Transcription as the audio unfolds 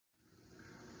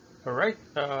All right,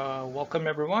 welcome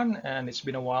everyone, and it's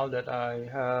been a while that I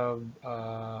have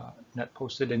not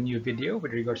posted a new video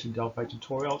with regards to Delphi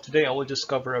tutorial. Today I will just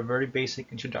cover a very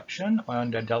basic introduction on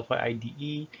the Delphi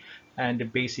IDE and the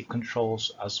basic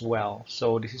controls as well.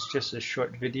 So this is just a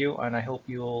short video and I hope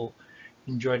you'll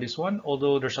enjoy this one,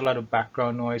 although there's a lot of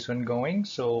background noise when going,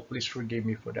 so please forgive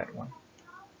me for that one.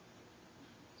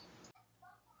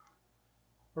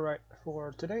 Alright,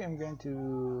 for today I'm going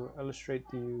to illustrate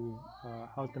to you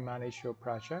how to manage your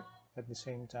project, at the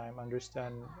same time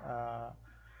understand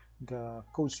the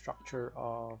code structure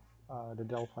of the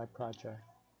Delphi project.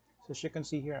 So as you can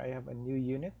see here, I have a new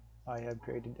unit. I have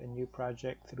created a new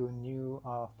project through new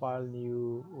file,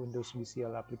 new Windows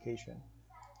VCL application.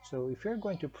 So if you're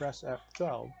going to press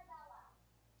F12,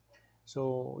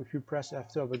 so if you press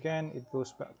F12 again, it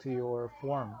goes back to your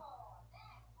form,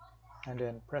 and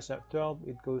then press F12,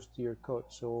 it goes to your code.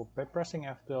 So by pressing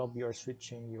F12, you are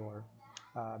switching your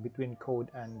between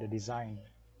code and the design.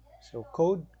 So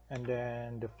code, and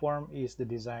then the form is the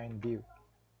design view.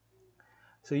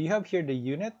 So you have here the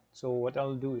unit. So what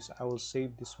I'll do is I will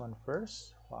save this one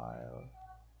first. File.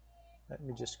 Let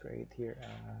me just create here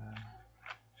a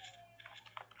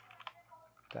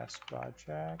test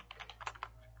project.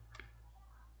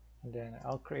 And then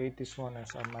I'll create this one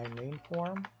as my main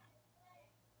form.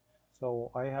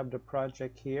 So I have the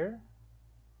project here.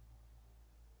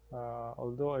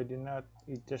 Although I did not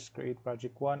just create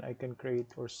project 1, I can create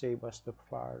or save as the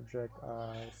project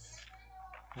as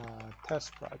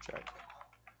test project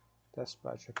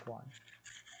 1.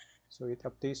 So it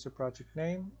updates the project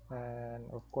name, and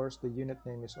of course the unit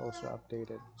name is also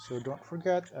updated. So don't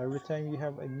forget, every time you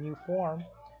have a new form,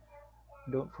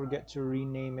 don't forget to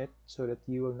rename it so that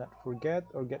you will not forget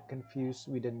or get confused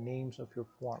with the names of your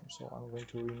form. So I'm going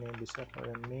to rename this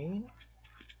FRM main.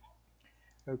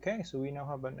 Okay, so we now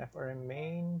have an FRM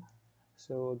main.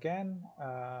 So again,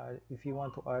 if you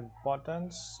want to add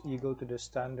buttons, you go to the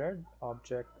standard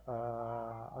object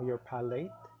on your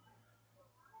palette,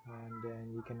 and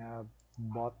then you can have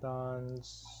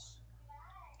buttons,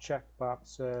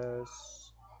 checkboxes,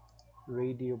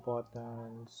 radio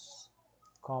buttons,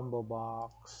 combo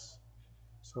box.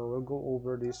 So we'll go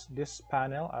over this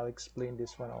panel. I'll explain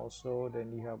this one also.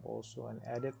 Then you have also an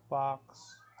edit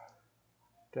box.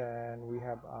 Then we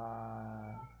have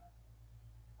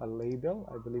a label.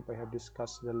 I believe I have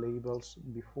discussed the labels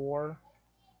before.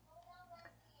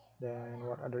 Then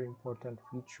what other important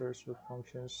features or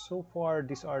functions? So far,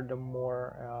 these are the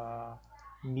more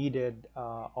needed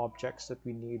objects that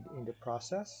we need in the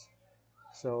process.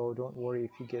 So don't worry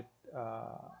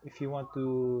if you want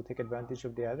to take advantage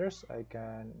of the others, I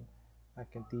can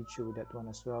teach you that one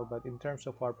as well. But in terms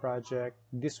of our project,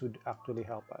 this would actually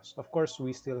help us. Of course,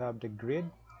 we still have the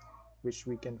grid, which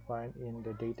we can find in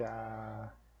the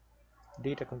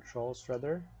data controls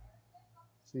rather.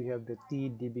 So you have the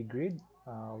Tdb Grid.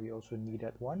 We also need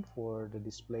that one for the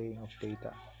displaying of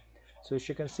data. So as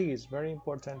you can see, it's very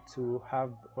important to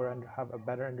have a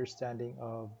better understanding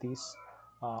of these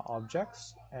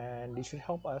objects, and they should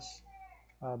help us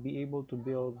be able to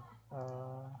build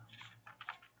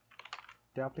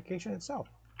the application itself.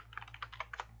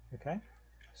 Okay,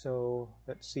 so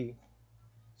let's see.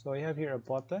 So I have here a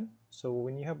button. So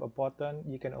when you have a button,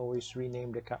 you can always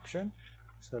rename the caption.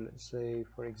 So let's say,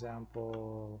 for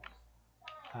example,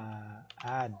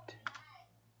 add.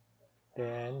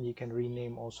 Then you can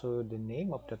rename also the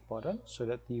name of that button so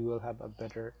that you will have a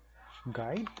better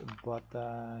guide.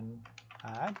 Button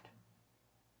add.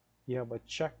 You have a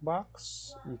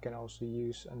checkbox. You can also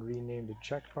use and rename the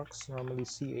checkbox, normally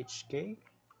CHK.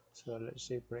 So let's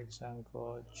say, for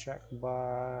example,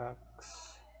 checkbox.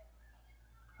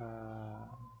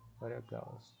 What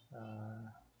else?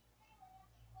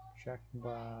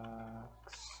 Checkbox.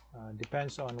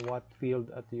 Depends on what field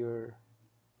at your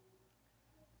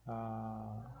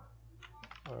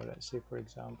or let's say, for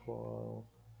example,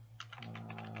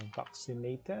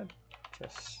 vaccinated,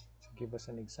 just to give us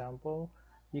an example.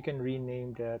 You can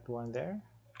rename that one there,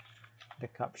 the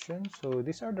caption. So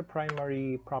these are the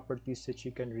primary properties that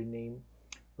you can rename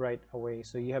right away.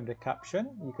 So you have the caption.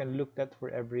 You can look that for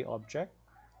every object.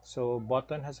 So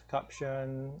button has a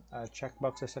caption,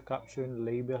 checkbox has a caption,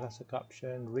 label has a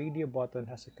caption, radio button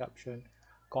has a caption,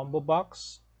 combo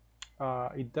box,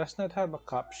 it does not have a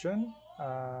caption.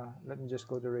 Let me just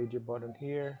go to radio button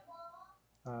here.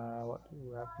 What do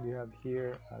you have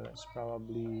here? Let's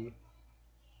probably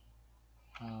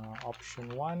option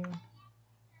 1.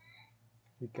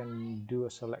 We can do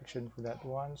a selection for that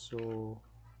one. So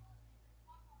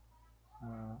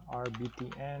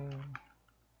RBTN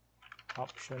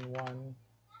option 1,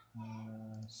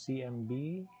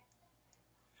 CMB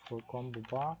for combo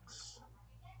box,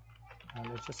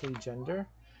 let's just say gender.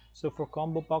 So for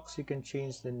combo box, you can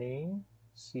change the name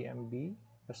CMB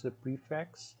as the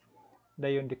prefix.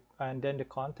 And then the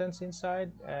contents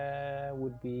inside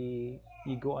would be,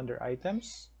 you go under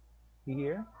items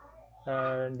here.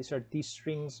 These are T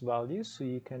strings values, so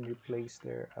you can replace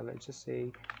their, let's just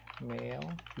say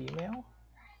male, female.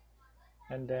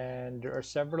 And then there are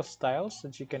several styles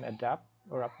that you can adapt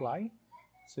or apply.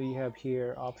 So you have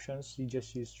here options, you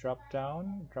just use drop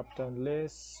down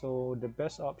list. So the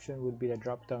best option would be the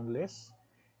drop down list.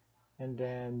 And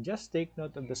then just take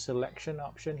note of the selection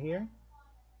option here,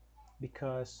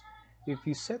 because if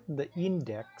you set the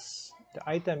index, the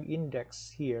item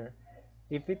index here,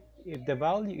 if the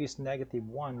value is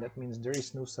 -1, that means there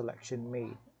is no selection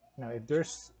made. Now if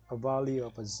there's a value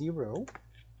of a 0,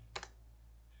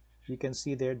 you can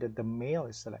see there that the male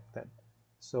is selected.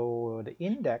 So the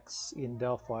index in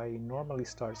Delphi normally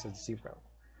starts at 0.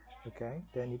 Okay,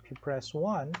 then if you press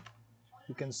 1,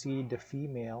 you can see the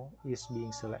female is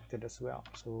being selected as well.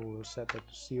 So we'll set it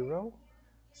to 0.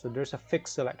 So there's a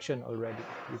fixed selection already.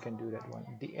 You can do that one.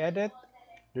 The edit,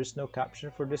 there's no caption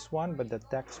for this one, but the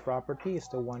text property is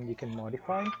the one you can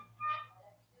modify.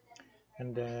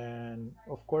 And then,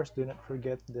 of course, do not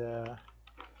forget the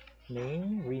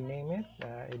name, rename it,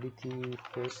 ADT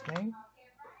first name.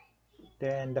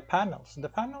 Then the panels. The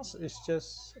panels is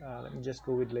just, let me just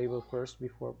go with label first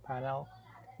before panel.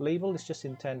 Label is just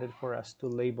intended for us to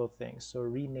label things. So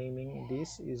renaming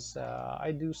this is,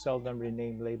 I do seldom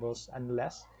rename labels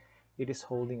unless it is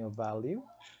holding a value.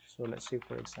 So let's say,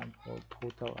 for example,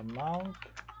 total amount.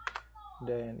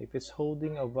 Then if it's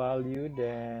holding a value,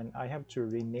 then I have to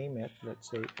rename it. Let's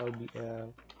say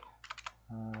LBL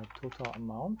total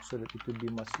amount, so that it would be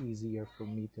much easier for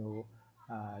me to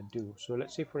do. So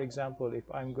let's say, for example, if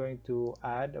I'm going to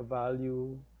add a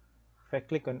value, if I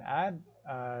click on add,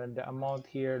 the amount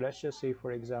here, let's just say,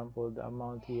 for example, the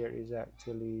amount here is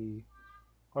actually,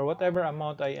 or whatever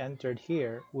amount I entered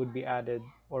here would be added,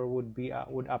 or would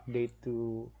update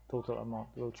to total amount.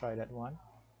 We'll try that one.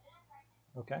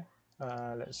 Okay,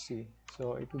 let's see.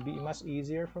 So it would be much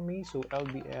easier for me. So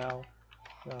LBL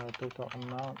total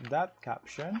amount that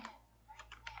caption,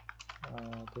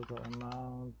 total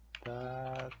amount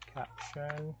that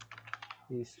caption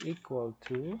is equal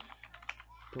to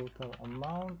total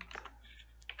amount.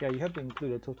 Yeah, you have to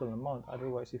include the total amount,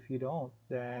 otherwise if you don't,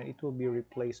 then it will be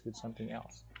replaced with something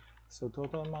else. So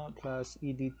total amount plus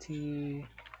EDT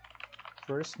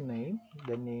first name,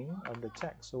 the name of the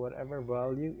text. So whatever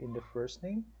value in the first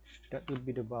name, that would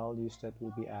be the values that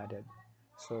will be added.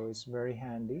 So it's very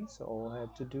handy. So all I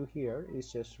have to do here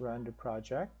is just run the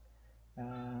project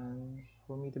and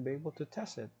for me to be able to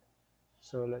test it.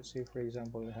 So let's say, for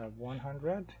example, we have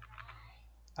 100,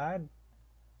 add,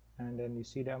 and then you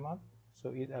see the amount. So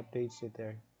it updates it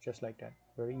there, just like that.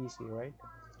 Very easy, right?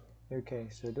 Okay,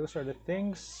 so those are the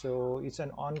things. So it's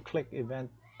an on-click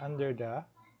event under the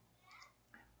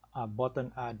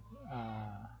button add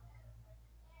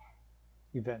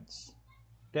events.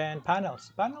 Then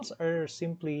panels. Panels are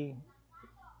simply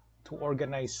to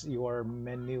organize your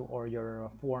menu or your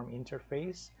form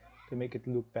interface to make it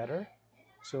look better.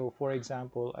 So for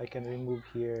example, I can remove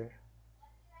here.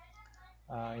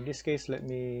 In this case, let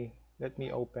me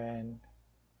open.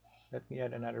 Let me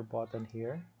add another button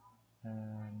here,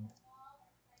 and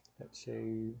let's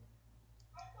say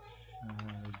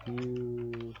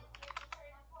view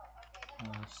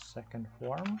second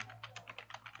form.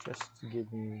 Just to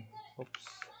give me, oops,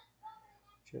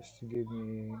 just to give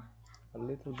me a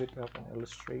little bit of an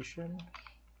illustration.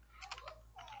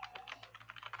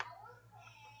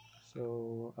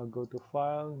 So I'll go to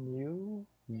File, New,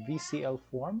 VCL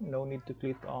form. No need to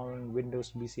click on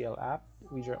Windows VCL app.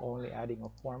 We are only adding a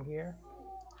form here.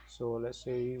 So let's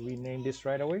say we name this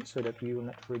right away so that we will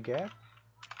not forget.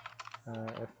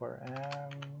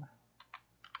 FRM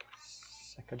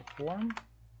second form.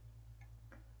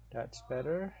 That's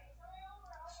better.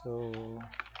 So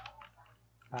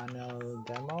panel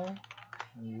demo,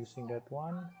 I'm using that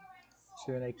one.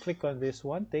 So when I click on this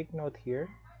one, take note here,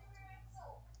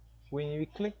 when you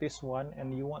click this one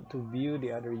and you want to view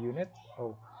the other unit,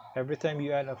 every time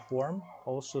you add a form,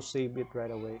 also save it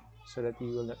right away so that you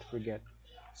will not forget.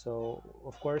 So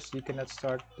of course you cannot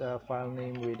start the file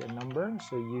name with a number,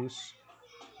 so use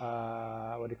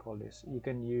what do you call this, you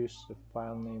can use the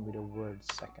file name with a word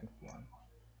second form.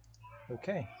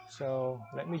 Okay, so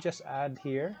let me just add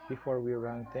here before we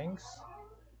run things.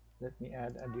 Let me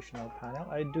add additional panel.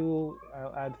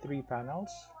 I'll add 3 panels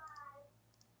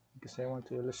because I want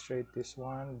to illustrate this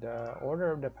one. The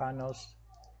order of the panels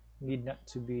need not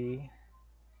to be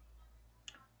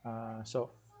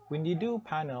so when you do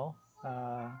panel,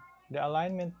 the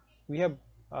alignment, we have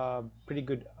pretty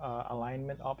good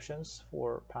alignment options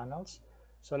for panels.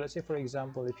 So let's say, for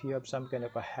example, if you have some kind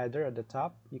of a header at the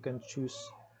top, you can choose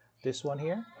this one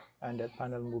here, and that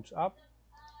panel moves up.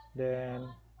 Then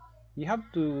you have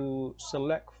to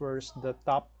select first the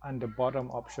top and the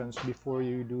bottom options before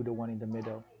you do the one in the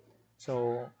middle.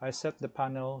 So I set the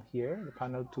panel here, the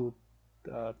panel 2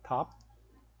 top,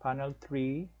 panel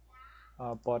 3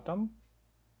 bottom,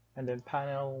 and then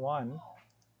panel 1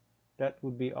 that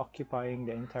would be occupying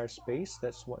the entire space.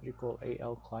 That's what you call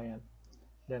AL client.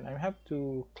 Then I have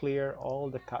to clear all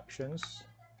the captions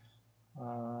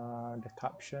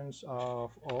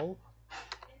of all,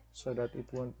 so that it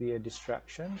won't be a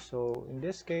distraction. So in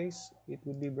this case, it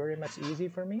would be very much easy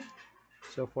for me.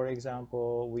 So for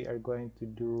example, we are going to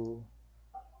do,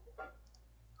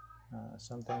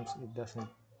 sometimes it doesn't,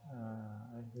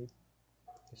 I hate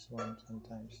this one,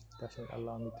 sometimes it doesn't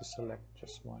allow me to select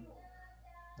just one.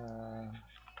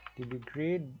 DB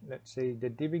Grid, let's say the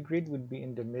DB Grid would be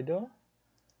in the middle,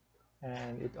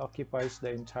 and it occupies the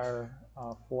entire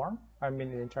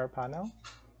the entire panel.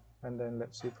 And then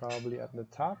let's see, probably at the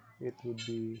top it would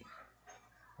be,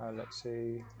 let's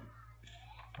say,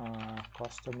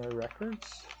 customer records.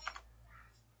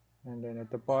 And then at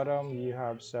the bottom you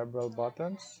have several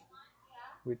buttons,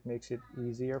 which makes it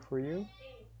easier for you.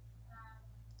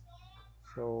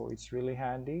 So it's really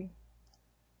handy.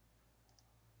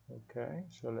 Okay,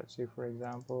 so let's say, for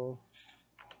example,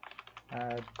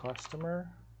 add customer.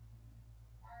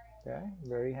 Okay,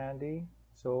 very handy.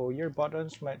 So your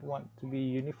buttons might want to be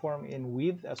uniform in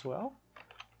width as well.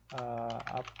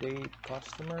 Update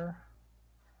customer,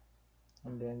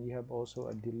 and then you have also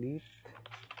a delete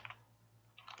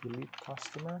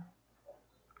customer.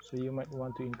 So you might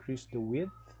want to increase the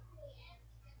width.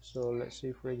 So let's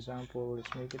say, for example,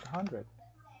 let's make it 100.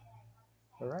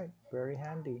 All right, very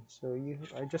handy. So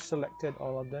I just selected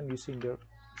all of them using the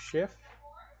shift.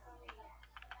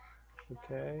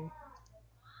 Okay,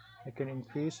 I can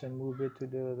increase and move it to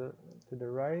the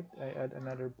right. I add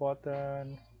another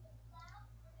button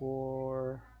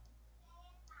for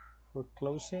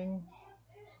closing.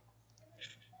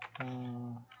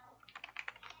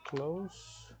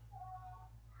 Close,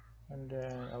 and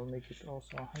then I'll make it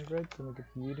also 100 to make it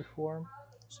uniform.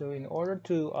 So in order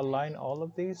to align all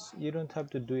of these, you don't have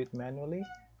to do it manually.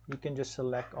 You can just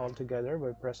select all together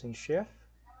by pressing shift,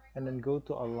 and then go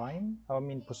to align,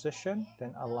 position,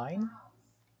 then align.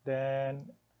 Then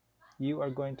you are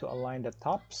going to align the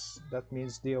tops. That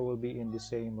means they will be in the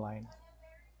same line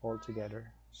all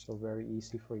together. So very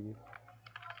easy for you.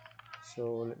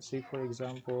 So let's say, for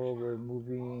example, we're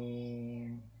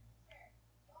moving.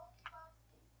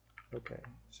 Okay,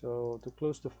 so to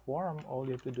close the form, all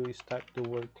you have to do is type the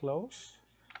word close.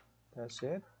 That's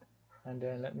it. And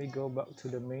then let me go back to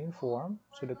the main form,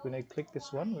 so that when I click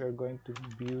this one, we are going to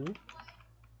view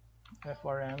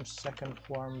FRM second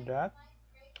form dot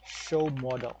show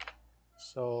model.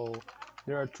 So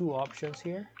there are two options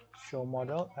here, show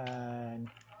model and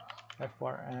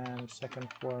FRM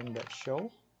second form dot show.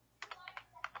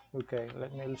 Okay,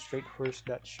 let me illustrate first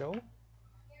that show.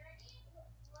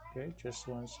 Okay, just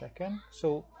 1 second.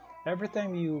 So every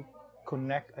time you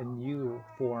connect a new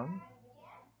form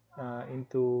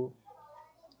into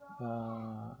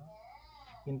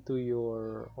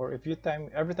your, or every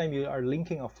time you are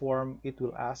linking a form, it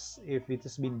will ask if it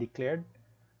has been declared.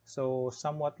 So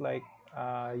somewhat like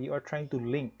you are trying to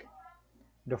link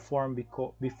the form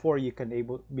before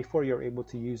you're able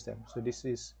to use them. So this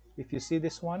is, if you see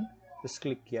this one, just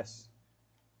click yes,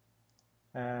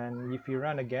 and if you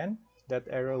run again, that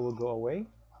error will go away,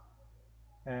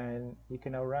 and you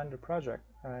can now run the project,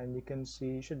 and you can see,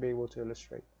 you should be able to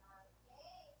illustrate.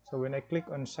 So when I click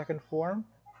on second form,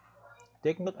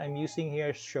 take note I'm using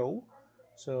here show.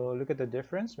 So look at the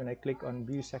difference. When I click on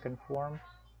view second form,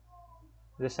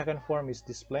 the second form is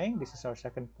displaying. This is our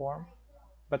second form.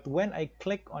 But when I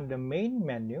click on the main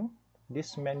menu,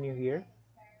 this menu here,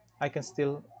 I can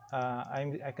still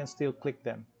click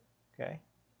them. Okay,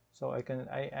 so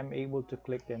I am able to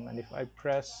click them, and if I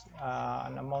press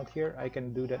an amount here, I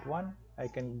can do that one. I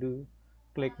can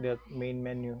click that main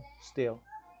menu still.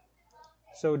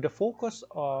 So the focus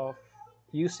of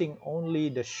using only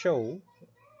the show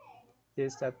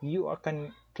is that you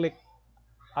can click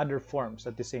other forms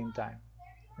at the same time.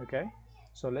 Okay,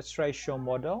 so let's try show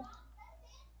model.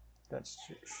 That's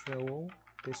show.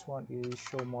 This one is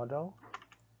show model.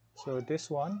 So this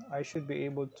one, I should be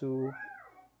able to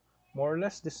more or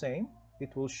less the same.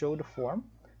 It will show the form.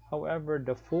 However,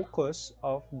 the focus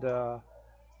of the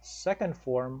second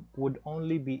form would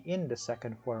only be in the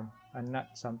second form and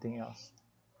not something else.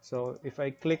 So if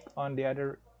I click on the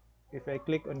other, if I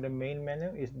click on the main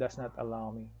menu, it does not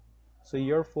allow me. So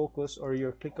your focus or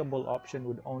your clickable option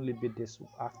would only be this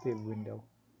active window.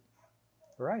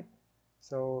 All right.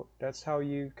 So that's how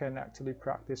you can actually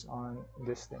practice on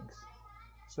these things.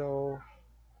 So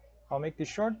I'll make this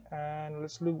short, and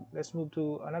let's move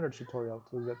to another tutorial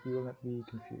so that you will not be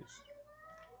confused.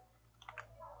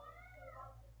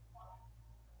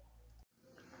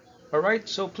 All right,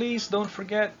 so please don't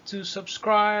forget to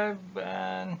subscribe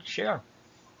and share.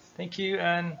 Thank you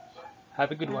and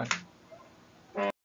have a good one.